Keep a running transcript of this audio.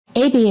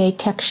ABA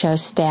TECHSHOW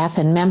staff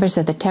and members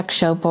of the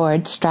TECHSHOW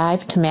board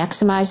strive to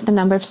maximize the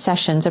number of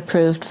sessions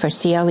approved for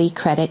CLE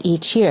credit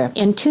each year.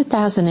 In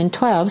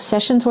 2012,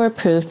 sessions were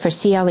approved for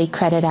CLE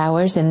credit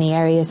hours in the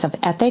areas of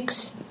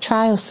ethics,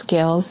 trial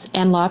skills,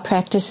 and law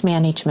practice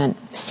management.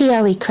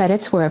 CLE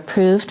credits were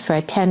approved for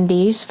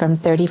attendees from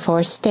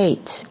 34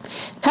 states.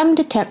 Come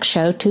to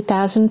TECHSHOW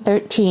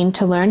 2013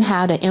 to learn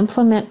how to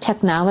implement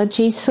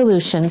technology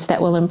solutions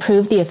that will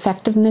improve the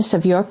effectiveness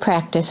of your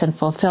practice and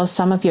fulfill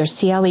some of your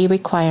CLE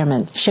requirements.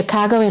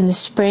 Chicago in the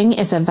spring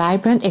is a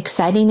vibrant,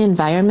 exciting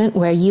environment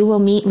where you will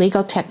meet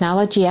legal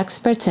technology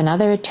experts and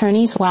other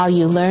attorneys while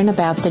you learn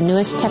about the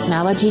newest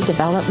technology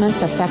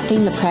developments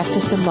affecting the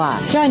practice of law.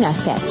 Join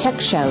us at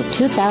TECHSHOW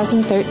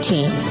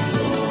 2013.